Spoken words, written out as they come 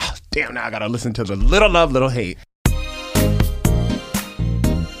Damn, now I gotta listen to the Little Love, Little Hate.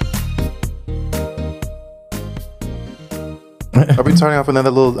 Are we turning off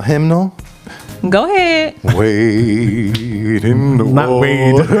another little hymnal? Go ahead. Wade in the Not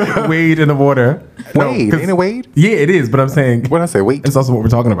water. Wade in the water. Wade, ain't it Wade? Yeah, it is, but I'm saying What did I say? Wait. it's also what we're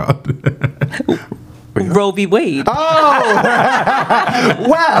talking about. Roe v. Wade. Oh!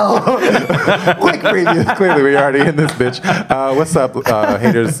 Well, quick preview. Clearly, we're already in this bitch. What's up,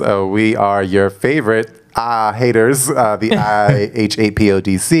 haters? We are your favorite haters, the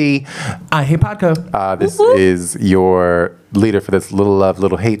IHAPODC. I hate Podco. This is your leader for this Little Love,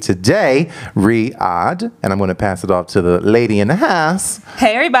 Little Hate today, Riyadh. And I'm going to pass it off to the lady in the house.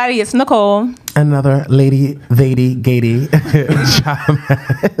 Hey, everybody. It's Nicole. Another lady, Vady, Gatey.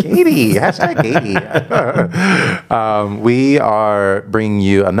 Katie, hashtag Katie. We are bringing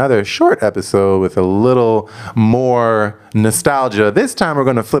you another short episode with a little more nostalgia. This time we're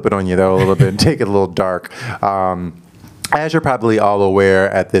going to flip it on you, though, a little bit and take it a little dark. As you're probably all aware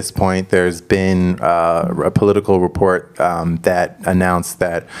at this point, there's been a political report that announced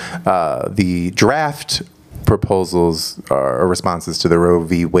that the draft proposals or responses to the Roe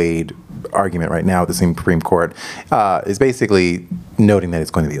v. Wade argument right now at the Supreme Court is basically noting that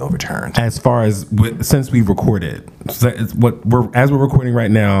it's going to be overturned. As far as since we recorded, so as we're recording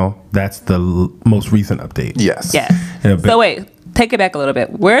right now, that's the most recent update. Yes. Yes. So wait, take it back a little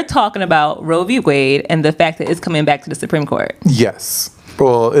bit. We're talking about Roe v. Wade and the fact that it's coming back to the Supreme Court. Yes.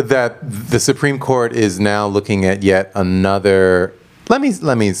 Well, that the Supreme Court is now looking at yet another. Let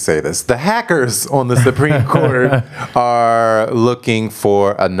me say this. The hackers on the Supreme Court are looking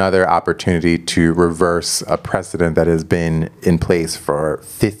for another opportunity to reverse a precedent that has been in place for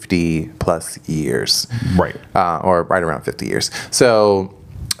 50 plus years. Right. Or right around 50 years. So,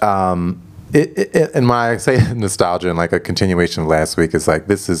 and when I say nostalgia and like a continuation of last week, is like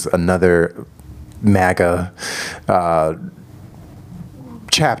this is another MAGA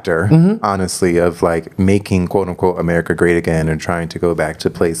chapter, honestly, of like making quote unquote America great again and trying to go back to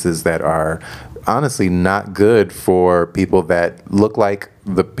places that are honestly not good for people that look like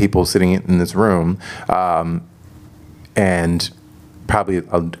the people sitting in this room, and probably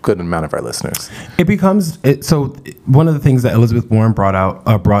a good amount of our listeners. It becomes so. One of the things that Elizabeth Warren brought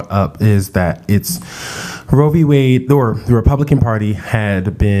up is that it's Roe v. Wade, or the Republican Party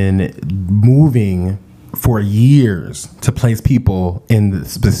had been moving for years to place people in the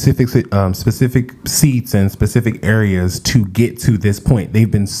specific seats and specific areas to get to this point. They've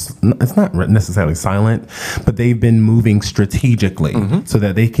been, it's not necessarily silent, but they've been moving strategically so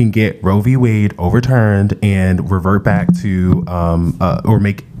that they can get Roe v. Wade overturned and revert back to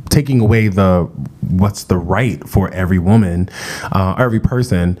taking away what's the right for every woman, every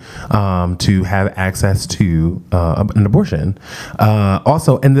person, to have access to an abortion.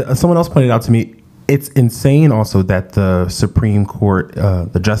 Also, and someone else pointed out to me, it's insane also that the Supreme Court,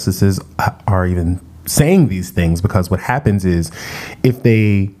 the justices are even saying these things, because what happens is if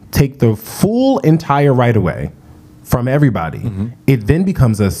they take the full entire right away from everybody, it then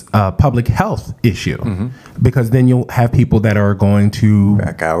becomes a public health issue, because then you'll have people that are going to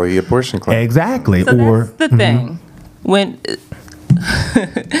Back alley abortion clinic. Exactly. So that's the thing. When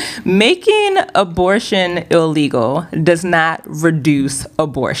making abortion illegal does not reduce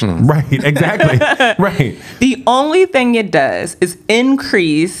abortion. Right, exactly. Right. The only thing it does is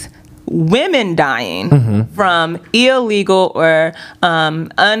increase women dying from illegal or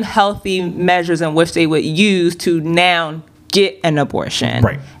unhealthy measures in which they would use to now get an abortion.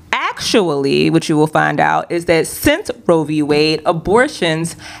 Right. Actually, what you will find out is that since Roe v. Wade,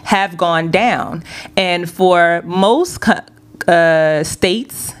 abortions have gone down. And for most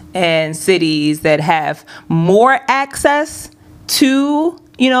states and cities that have more access to,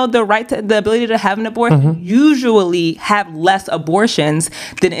 the ability to have an abortion, usually have less abortions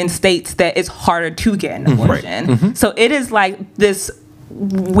than in states that it's harder to get an abortion. Right. So it is like this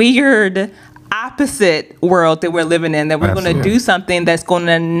weird opposite world that we're living in, that we're going to do something that's going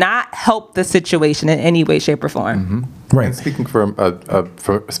to not help the situation in any way, shape, or form. Right. And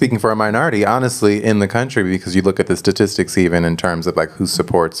speaking for a minority, honestly, in the country, because you look at the statistics even in terms of like who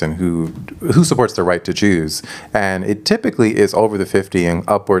supports and who supports the right to choose, and it typically is over the 50 and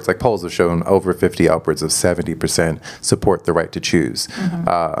upwards. Like polls have shown over 50, upwards of 70% support the right to choose.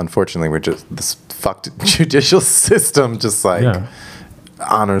 Unfortunately, we're just this fucked judicial system, just like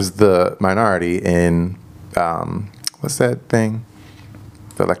honors the minority in what's that thing?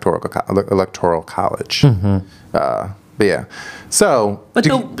 The electoral college. But yeah, so. But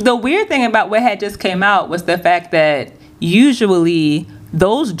the weird thing about what had just came out was the fact that usually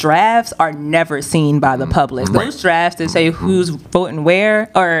those drafts are never seen by the public. Those drafts that say who's voting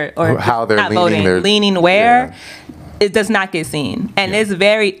where or how they're not leaning, voting, leaning where. Yeah. It does not get seen, and it's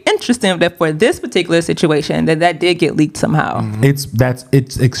very interesting that for this particular situation, that did get leaked somehow.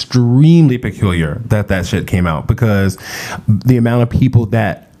 It's extremely peculiar that shit came out, because the amount of people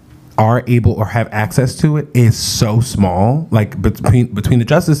that are able or have access to it is so small. Like between the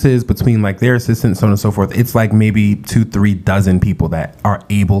justices, between like their assistants, so on and so forth, it's like maybe 2-3 dozen people that are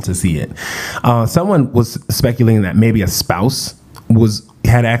able to see it. Someone was speculating that maybe a spouse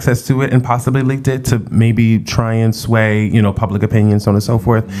had access to it and possibly leaked it to maybe try and sway, public opinion, so on and so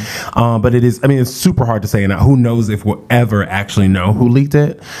forth. But it's super hard to say, and who knows if we'll ever actually know who leaked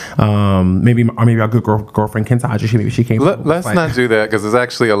it. Maybe our good girlfriend Kentaja, maybe she came. Let's not do that, because there's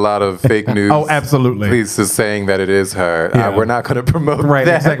actually a lot of fake news. Oh, absolutely. Pieces saying that it is her. Yeah. We're not going to promote right,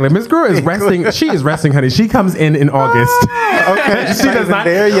 that. exactly. Miss Greer is resting. She is resting, honey. She comes in August. Okay, She does not.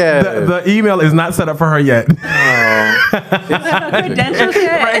 there yet. The email is not set up for her yet. Credentials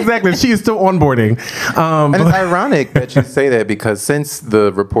yet? Right, exactly. She is still onboarding. And it's ironic that you say that, because since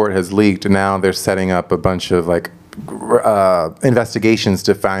the report has leaked, now they're setting up a bunch of investigations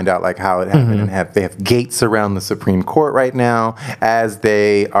to find out like how it happened, and they have gates around the Supreme Court right now as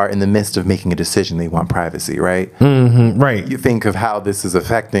they are in the midst of making a decision. They want privacy, right? Right. You think of how this is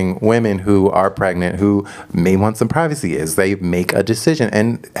affecting women who are pregnant, who may want some privacy, as they make a decision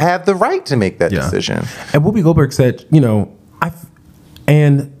and have the right to make that decision. And Whoopi Goldberg said,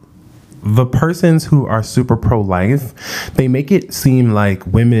 and the persons who are super pro-life, they make it seem like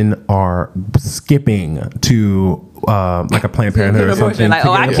women are skipping to like a Planned Parenthood or something. Like,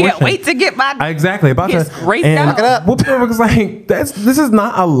 to I get can't abortion. wait to get my Exactly. About Yes, to great and out. Whoopi Goldberg was like, this is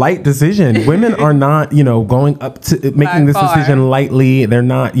not a light decision. Women are not, going up to making this far. decision lightly. They're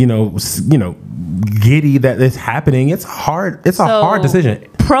not, giddy that it's happening. It's hard. It's a hard decision.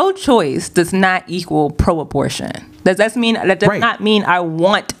 Pro-choice does not equal pro-abortion. Does that mean that does Right. not mean I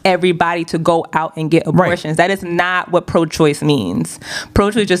want everybody to go out and get abortions? That is not what pro-choice means.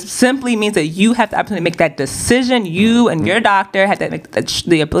 Pro-choice just simply means that you have the opportunity to make that decision. You and your doctor have to make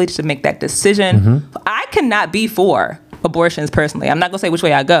the ability to make that decision. I cannot be for abortions personally. I'm not gonna say which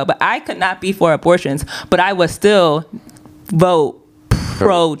way I go, but I could not be for abortions, but I would still vote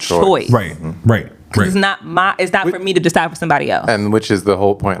pro-choice. Right. It's not for me to decide for somebody else. And which is the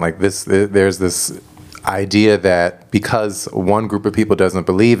whole point. Like there's this idea that because one group of people doesn't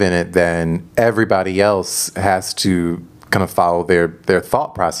believe in it, then everybody else has to kind of follow their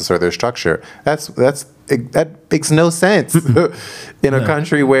thought process or their structure. That makes no sense in a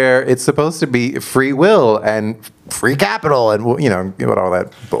country where it's supposed to be free will and free capital and what all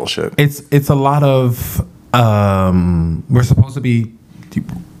that bullshit. It's a lot of we're supposed to be.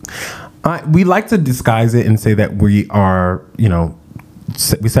 We like to disguise it and say that we are,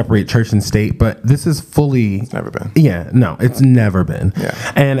 we separate church and state, but this is fully. It's never been. Yeah, no, it's never been. Yeah.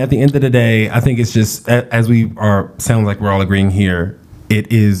 And at the end of the day, I think it's just as we are. Sounds like we're all agreeing here.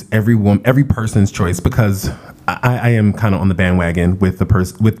 It is every person's choice, because I am kind of on the bandwagon with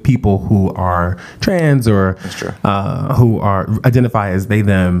with people who are trans or who are identify as they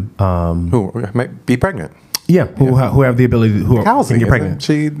them who might be pregnant. Yeah, who have the ability who Halsey, can get pregnant.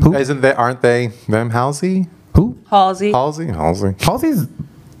 Aren't they them Halsey? Who? Halsey. Halsey's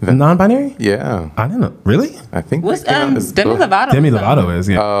non-binary? Yeah. I don't know. Really? I think What's they came out as Demi both. Lovato? Demi Lovato is,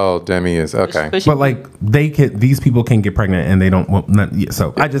 yeah. Oh, Demi is okay. But like these people can get pregnant and they don't. Well,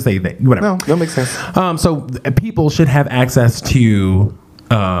 so I just say that whatever. No, that makes sense. So people should have access to,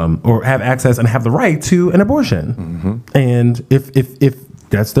 or have access and have the right to an abortion, and if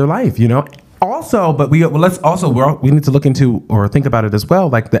that's their life, Also, but we need to look into or think about it as well,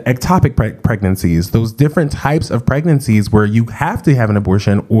 like the ectopic pregnancies, those different types of pregnancies where you have to have an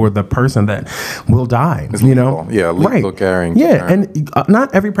abortion or the person that will die. It's lethal. Yeah, lethal carrying. Yeah, and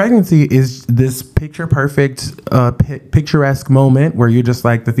not every pregnancy is this picture perfect, picturesque moment where you're just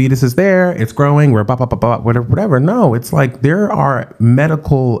like the fetus is there, it's growing, we're whatever. No, it's like there are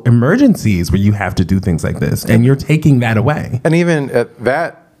medical emergencies where you have to do things like this, and you're taking that away. And even at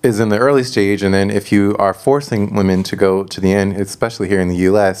that is in the early stage, and then if you are forcing women to go to the end, especially here in the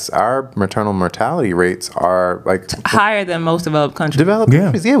U.S., our maternal mortality rates are like higher than most developed countries.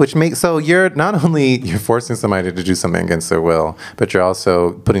 Countries, which makes so you're not only you're forcing somebody to do something against their will, but you're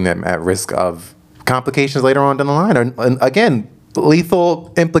also putting them at risk of complications later on down the line, and again,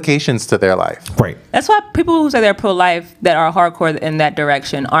 lethal implications to their life. Right. That's why people who say they're pro-life that are hardcore in that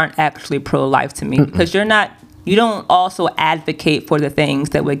direction aren't actually pro-life to me, because you're not also advocate for the things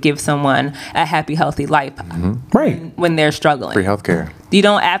that would give someone a happy, healthy life Right. when they're struggling. Free healthcare. You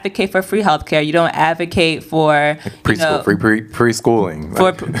don't advocate for free healthcare. You don't advocate for Preschool, free preschooling.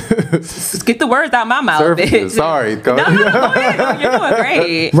 for get the words out my mouth. Services. Sorry. Go No, go ahead. You're doing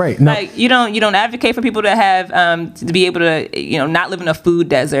great. Right, no. Like you don't advocate for people to have to be able to not live in a food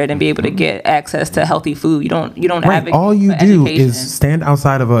desert and be able to get access to healthy food. You don't Right. advocate. All you for do education. is stand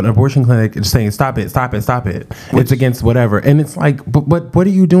outside of an abortion clinic and saying, "Stop it! Stop it! Stop it!" It's against whatever, and it's like, but what are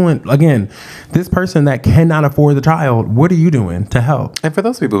you doing? Again, this person that cannot afford the child, what are you doing to help? And for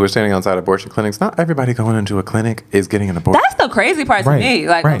those people who are standing outside abortion clinics, not everybody going into a clinic is getting an abortion. That's the crazy part Right, to me.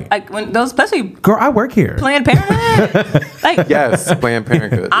 Like right. when those, especially Girl, I work here. Planned Parenthood. Like Yes, Planned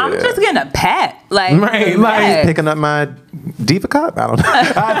Parenthood. I'm yeah. just getting a pet. Like Right, a like, pet. Picking up my Diva cup? I don't know.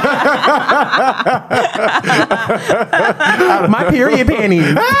 My period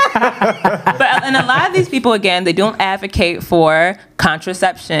panties. But and a lot of these people, again, they don't advocate for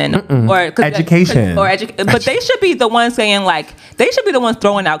contraception or Education. but they should be the ones saying they should be the ones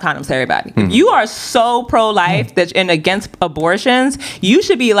throwing out condoms to everybody. If you are so pro-life that and against abortions, you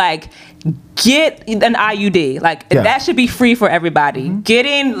should be like, get an IUD. Yeah. That should be free for everybody.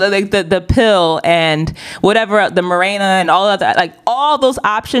 Getting the pill and whatever, the Mirena and all of that, all those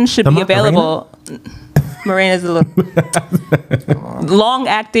options should be available. Mirena is a little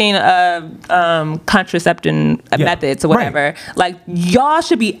long-acting contraception methods or whatever. Right. Y'all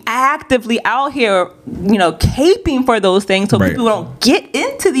should be actively out here, caping for those things so Right. people don't get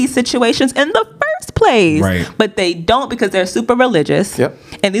into these situations in the first place. Right. But they don't because they're super religious. Yep.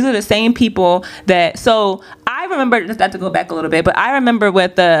 And these are the same people that. So I remember, just have to go back a little bit, but I remember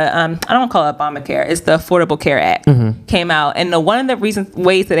with the I don't call it Obamacare, it's the Affordable Care Act came out, and one of the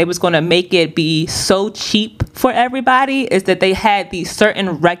ways that they was going to make it be so cheap for everybody is that they had these certain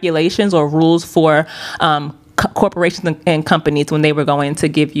regulations or rules for corporations and companies when they were going to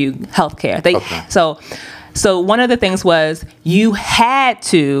give you health care. So one of the things was you had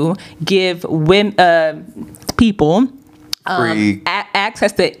to give people Free.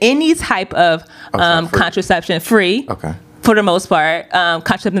 access to any type of free. contraception free. Okay. For the most part,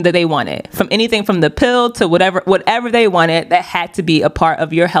 contraception that they wanted, from anything from the pill to whatever they wanted, that had to be a part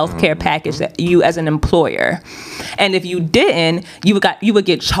of your healthcare package that you as an employer. And if you didn't, you would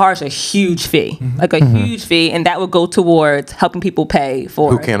get charged a huge fee, huge fee, and that would go towards helping people pay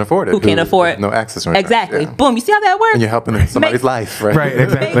for Who can't afford it? Who can't afford it? No access. Or Exactly. Yeah. Boom. You see how that works? And you're helping somebody's life, right? Right,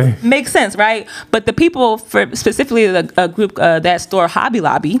 exactly. Makes sense, right? But the people, specifically the group that store Hobby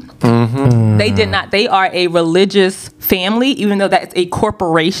Lobby, they did not. They are a religious family, even though that's a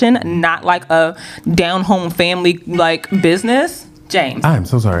corporation, not like a down home family business. James, I'm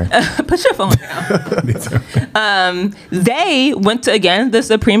so sorry. put your phone down. Me too. They went to, again, the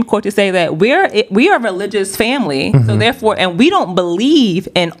Supreme Court to say that we are a religious family, so therefore, and we don't believe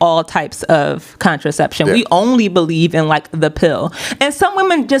in all types of contraception. Yeah. We only believe in the pill, and some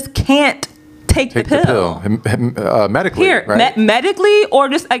women just can't take the pill. Medically, Here, right? medically, or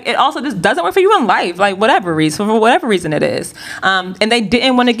just it also just doesn't work for you in life, for whatever reason it is. And they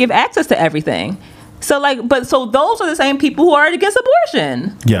didn't want to give access to everything. So so those are the same people who are against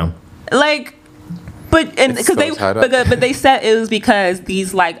abortion. Yeah. But they said it was because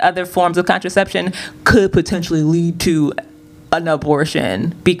these other forms of contraception could potentially lead to an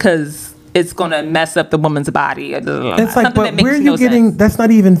abortion because it's going to mess up the woman's body. It's Something but that makes where are you no getting? sense. That's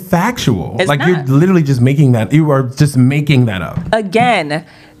not even factual. It's You're not. literally just making that. You are just making that up. Again,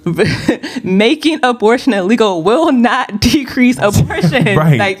 making abortion illegal will not decrease abortion.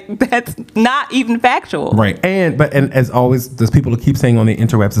 Right. That's not even factual. Right. And as always, there's people who keep saying on the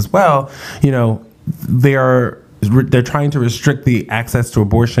interwebs as well, they're trying to restrict the access to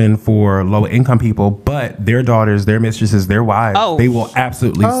abortion for low income people, but their daughters, their mistresses, their wives, they will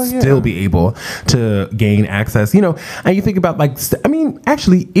absolutely still be able to gain access. And you think about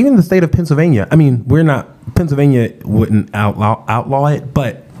actually, even the state of Pennsylvania. Pennsylvania wouldn't outlaw it,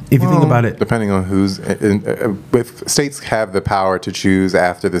 but if you think about it, depending on if states have the power to choose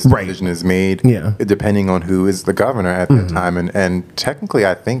after this Right. decision is made, Yeah. depending on who is the governor at that time. And technically,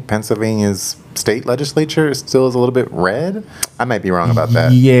 I think Pennsylvania's state legislature still is a little bit red. I might be wrong about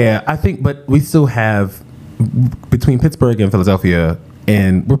that. Yeah, I think, but we still have between Pittsburgh and Philadelphia,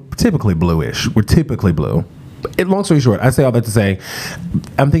 and we're typically bluish. We're typically blue. Long story short, I say all that to say,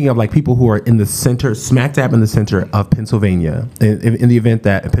 I'm thinking of people who are in the center, smack dab in the center of Pennsylvania. In the event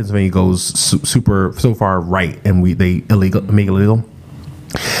that Pennsylvania goes so far right and they make it illegal,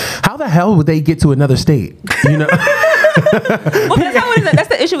 how the hell would they get to another state? Well, that's how it is. That's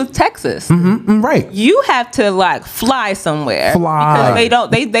the issue with Texas. Right. You have to like fly somewhere because they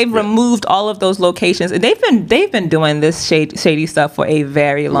don't. They've removed all of those locations, and they've been doing this shady stuff for a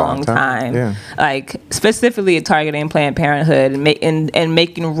very long time. Yeah. Like specifically targeting Planned Parenthood and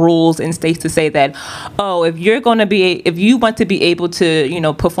making rules in states to say that, oh, if you want to be able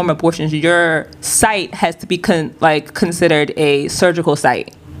to perform abortions, your site has to be considered a surgical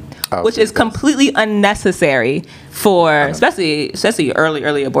site. Which is completely unnecessary for especially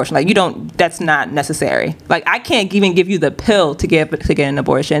early abortion. Like that's not necessary. Like I can't even give you the pill to get an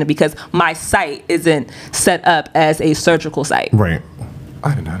abortion because my site isn't set up as a surgical site. Right.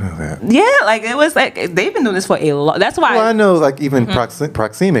 I did not know that. Yeah, like it was like they've been doing this for a long. That's why. Well, I know, like even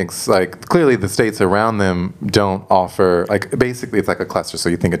proxemics, like clearly the states around them don't offer. Like basically, it's like a cluster. So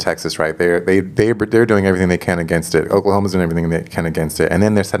you think of Texas, right? They're doing everything they can against it. Oklahoma's doing everything they can against it, and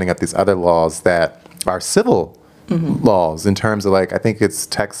then they're setting up these other laws that are civil laws in terms of like I think it's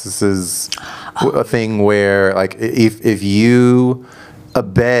Texas's a thing where like if you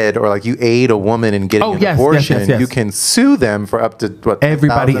abet or like you aid a woman in getting an abortion, you can sue them for up to what?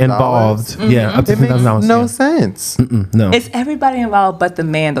 Everybody involved. Yeah, up to it makes $10,000. no sense. No. It's everybody involved but the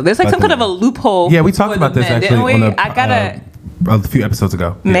man though. There's like some kind of a loophole. Yeah, we talked about this actually on a few episodes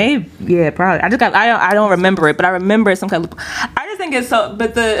ago. Maybe, yeah, probably. I don't remember it, but I remember some kind of. I just think it's so.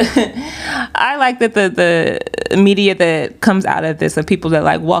 But I like that the media that comes out of this of people that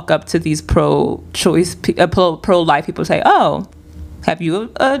like walk up to these pro-choice, pro-life people say, "Oh, have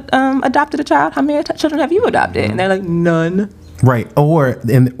you adopted a child? How many children have you adopted?" And they're like, "None." Right. Or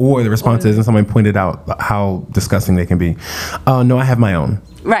the response is, and someone pointed out how disgusting they can be. No, I have my own.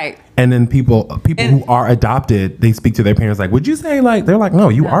 Right. And then people who are adopted, they speak to their parents like, would you say like, they're like, no,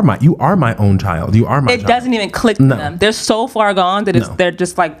 you are my own child. You are my child. It doesn't even click to them. They're so far gone that they're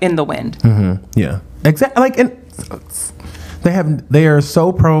just like in the wind. Yeah. Exactly. Like, and they are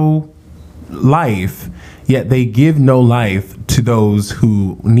so pro-life, yet they give no life to those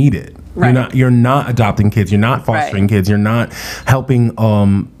who need it. Right. You're not adopting kids. You're not fostering kids. You're not helping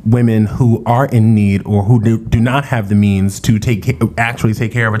women who are in need or who do not have the means to actually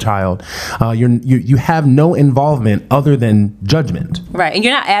take care of a child. You have no involvement other than judgment. Right, and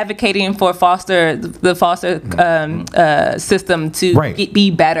you're not advocating for the foster system to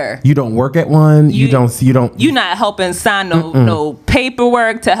be better. You don't work at one. You're not helping sign no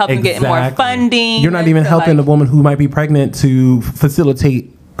paperwork to help them get more funding. You're not even helping the woman who might be pregnant to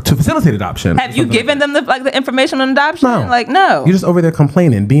facilitate adoption. Have you given them the information on adoption? No. Like, no. You're just over there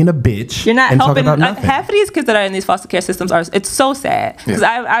complaining, being a bitch. You're not and helping. About like, half of these kids that are in these foster care systems it's so sad. Because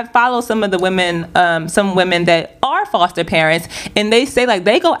I follow some of the women, some women that are foster parents, and they say like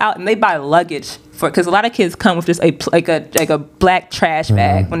they go out and they buy luggage because a lot of kids come with just a black trash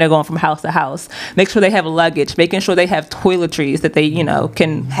bag when they're going from house to house. Make sure they have luggage, making sure they have toiletries that they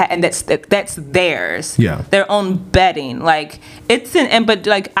can and that's theirs. Yeah, their own bedding. Like but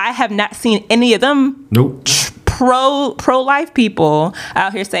like I have not seen any of them. Nope. Pro-life people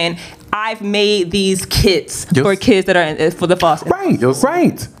out here saying I've made these kits for kids that are for the foster.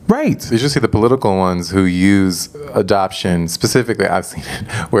 Right. You just see the political ones who use adoption. Specifically, I've seen it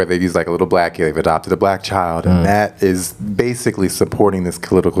where they use like a little black kid. They've adopted a black child, and that is basically supporting this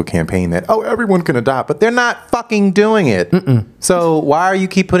political campaign that everyone can adopt, but they're not fucking doing it. So why are you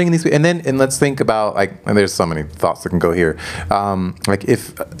keep putting these? And let's think about and there's so many thoughts that can go here. Like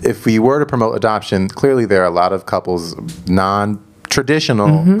if we were to promote adoption, clearly there are a lot of couples,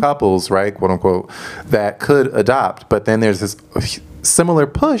 non-traditional couples, right, quote unquote, that could adopt, but then there's this similar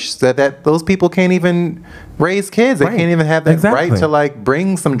push that those people can't even raise kids. They can't even have that right to like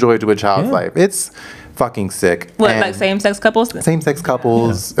bring some joy to a child's life. It's fucking sick. What, like same-sex couples? Same-sex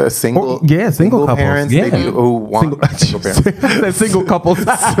couples, single single couples. Parents, who want single parents. Single couples.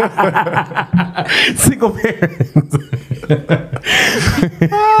 Single parents.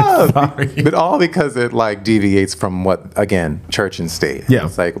 Sorry. But all because it like deviates from what, again, church and state. Yeah.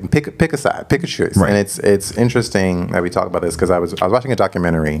 It's like pick a side, pick a choice. Right. And it's interesting that we talk about this because I was watching a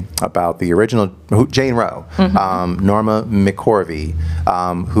documentary about the original Jane Roe, Norma McCorvey,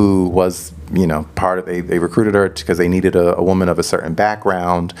 who was part of they recruited her because they needed a woman of a certain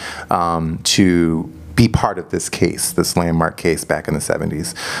background to be part of this case, this landmark case back in the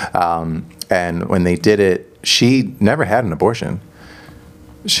 70s. And when they did it, she never had an abortion.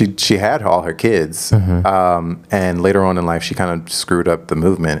 She had all her kids, and later on in life, she kind of screwed up the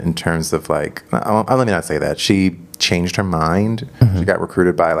movement in terms of like. Let me not say that. She changed her mind. She got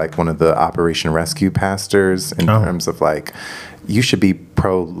recruited by like one of the Operation Rescue pastors in terms of like, you should be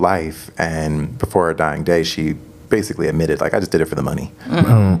pro-life. And before her dying day, she basically admitted, like, I just did it for the money.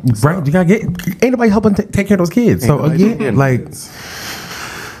 Right? You gotta get. Ain't nobody helping take care of those kids. So again, like.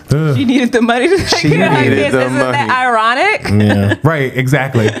 She needed the money to take care of her needed kids. the Isn't money. that ironic? Yeah. Right.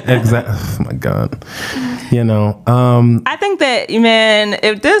 Exactly. Oh my God. You know. I think that, man,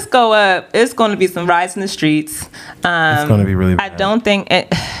 if this go up, it's going to be some riots in the streets. It's going to be really I bad. don't think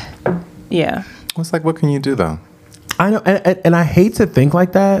it. Yeah. It's like, what can you do though? I know, and I hate to think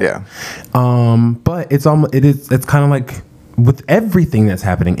like that. Yeah. But it's almost it's kind of like with everything that's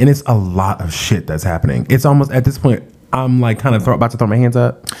happening, and it's a lot of shit that's happening. It's almost at this point, I'm like kind of about to throw my hands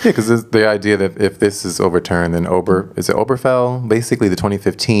up. Yeah, because the idea that if this is overturned, then Oberfell, basically the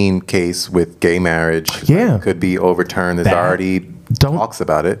 2015 case with gay marriage, Yeah. could be overturned. There's That- already talks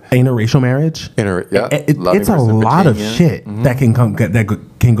about it. Interracial marriage. Loving It's a versus lot of Virginia. shit that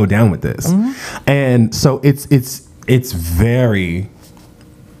can go down with this, and so it's very.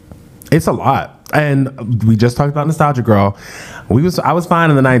 It's a lot. And we just talked about Nostalgia Girl. I was fine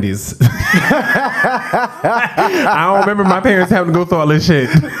in the 90s. I don't remember my parents having to go through all this shit.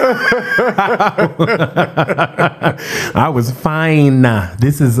 I was fine.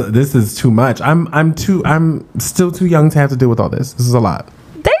 This is too much. I'm still too young to have to deal with all this. This is a lot.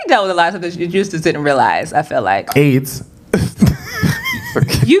 They dealt with a lot of stuff that you just didn't realize, I feel like. AIDS.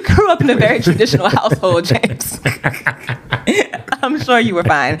 You grew up in a very traditional household, James. I'm sure you were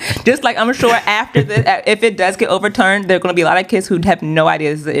fine. Just like I'm sure after this, if it does get overturned, there are going to be a lot of kids who have no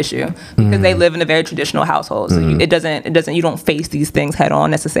idea this is an issue because they live in a very traditional household. So you don't face these things head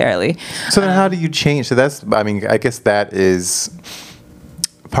on necessarily. So then how do you change? So I guess that is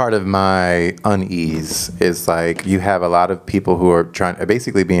part of my unease is like you have a lot of people who are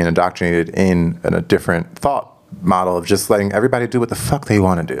basically being indoctrinated in a different thought model of just letting everybody do what the fuck they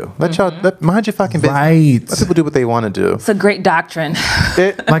want to do. Mind your fucking business. Right. Let people do what they want to do. It's a great doctrine.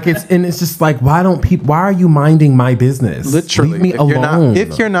 It's just like, why are you minding my business? Literally, Leave me alone.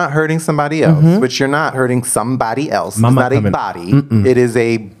 if you're not hurting somebody else, which you're not hurting somebody else, Mama it's not coming. a body. It is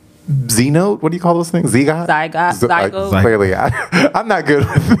a Z-note. What do you call those things? Zygote? Zygote. Clearly, I'm not good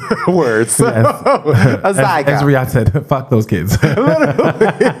with words. A zygote. As Riyadh said, fuck those kids. Well,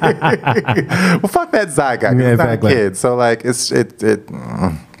 fuck that zygote. Yeah, It's not a exactly. kid. So like,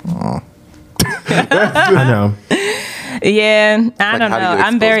 I know. Yeah, I don't how do know. you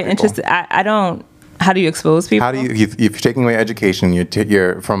I'm very expose people? interested. I don't. How do you expose people? how do you if you're taking away education,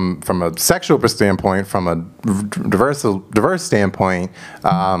 you're from a sexual standpoint, from a diverse standpoint,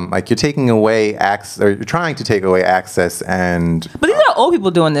 like you're taking away access, or you're trying to take away access, and But these are old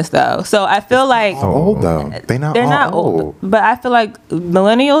people doing this though, so I feel like old though they're not old. But I feel like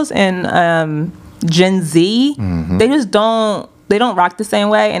millennials and Gen Z, they just don't rock the same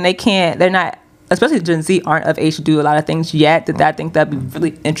way, and they're not. Especially Gen Z aren't of age to do a lot of things yet. That I think that'd be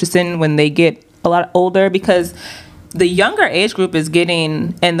really interesting when they get a lot older, because the younger age group is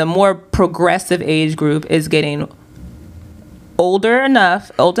getting, and the more progressive age group is getting old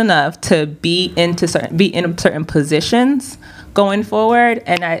enough to be in certain positions going forward.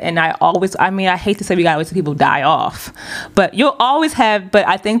 And I hate to say we gotta wait till people die off, but you'll always have. But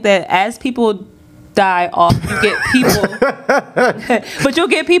I think that as people die off, you get people, but you'll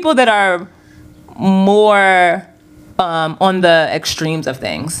get people that are more on the extremes of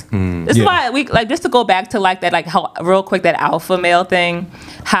things. This is why we just to go back to how real quick that alpha male thing,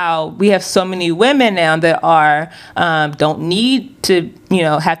 how we have so many women now that are don't need to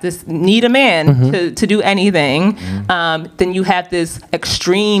need a man to do anything. Then you have this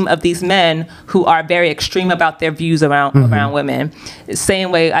extreme of these men who are very extreme about their views around women. Same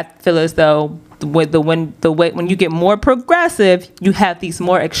way I feel as though when you get more progressive, you have these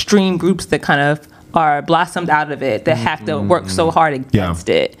more extreme groups that kind of are blossomed out of it, that have to work so hard against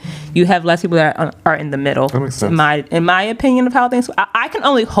it. You have less people that are in the middle. That makes sense. In my opinion of how things, I can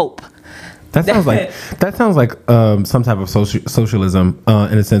only hope. That sounds like some type of socialism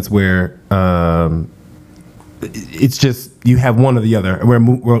in a sense where it's just you have one or the other.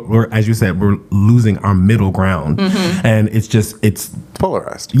 We're as you said, we're losing our middle ground, and it's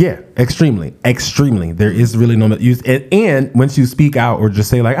Polarized. Yeah, extremely. There is really no use. And once you speak out or just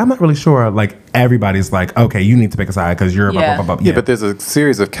say like, I'm not really sure, like everybody's like, okay, you need to pick a side because you're blah, blah, blah, blah. Yeah, but there's a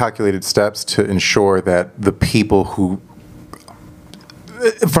series of calculated steps to ensure that the people who,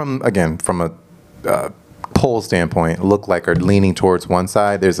 from a poll standpoint, look like are leaning towards one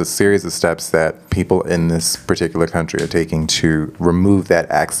side. There's a series of steps that people in this particular country are taking to remove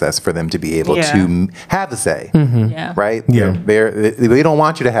that access for them to be able to have a say. Yeah. Right? Yeah. They don't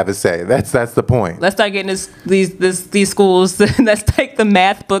want you to have a say. That's the point. Let's start getting these schools. Let's take the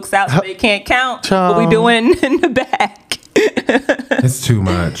math books out so they can't count what we doing in the back. It's too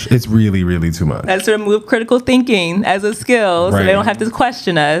much. It's really, really too much. Let's remove critical thinking as a skill so Right. they don't have to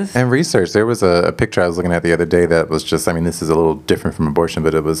question us. And research. There was a picture I was looking at the other day that was just, I mean, this is a little different from abortion,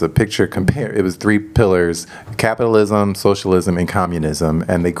 but it was a picture it was 3 pillars: capitalism, socialism, and communism,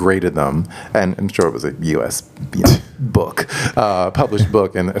 and they graded them. And I'm sure it was a U.S. book, published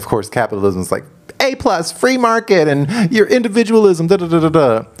book. And of course, capitalism is like A+, free market, and your individualism, da da da da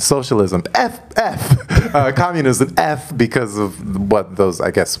da. Socialism, F. Communism, F, because of what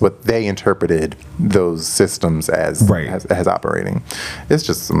what they interpreted those systems as Right. as operating. It's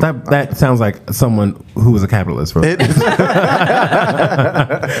just some, That sounds like someone who was a capitalist. For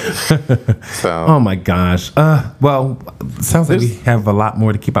so. Oh my gosh. Well, sounds like we have a lot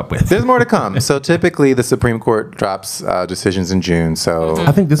more to keep up with. There's more to come. So typically, the Supreme Court drops decisions in June. So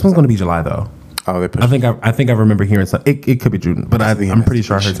I think this one's going to be July, though. they push. I think I remember hearing something. It could be June, but I'm pretty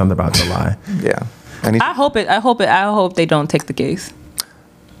sure I heard something about July. Yeah. And I hope they don't take the case.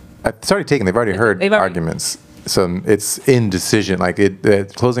 it's already taken. They've already heard They've already- arguments. So it's in decision. Like the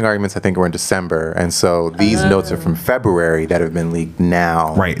closing arguments, I think, were in December, and so these notes are from February that have been leaked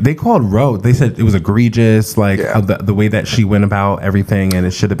now. Right. They called Roe. They said it was egregious, like Yeah. the way that she went about everything, and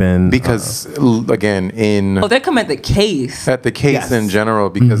it should have been Because again, Oh, they're coming at the case. at the case Yes. in general,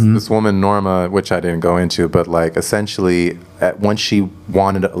 because this woman Norma, which I didn't go into, but like essentially, once she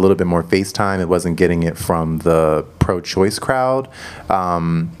wanted a little bit more FaceTime, it wasn't getting it from the pro-choice crowd,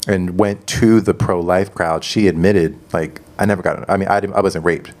 and went to the pro-life crowd. She admitted, like, I never got it. I mean, I wasn't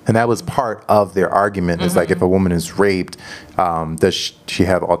raped, and that was part of their argument. Is like, if a woman is raped, does she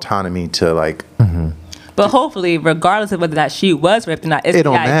have autonomy to like? But hopefully, regardless of whether or not she was raped or not, it's It the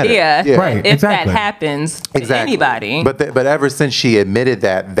don't matter. idea Yeah. Right, if exactly. that happens to anybody. But ever since she admitted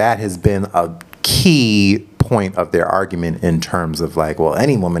that, that has been a key point of their argument in terms of like, well,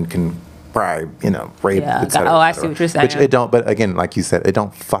 any woman can probably, rape, Yeah. et cetera, Oh, et I cetera. see what you're saying. Which it don't, but again, like you said, it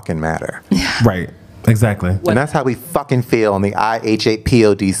don't fucking matter. right. Exactly. And that's how we fucking feel on the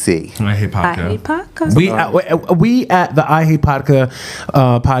IHAPODC. I hate I podcast. hate podcasts. We at the I Hate Podcast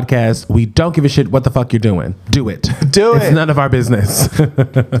podcast, we don't give a shit what the fuck you're doing. Do it. Do It's it. none of our business.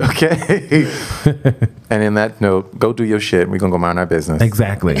 Okay. And in that note, go do your shit. We're going to go mind our business.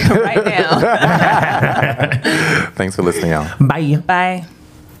 Exactly. Right now. Thanks for listening, y'all. Bye. Bye.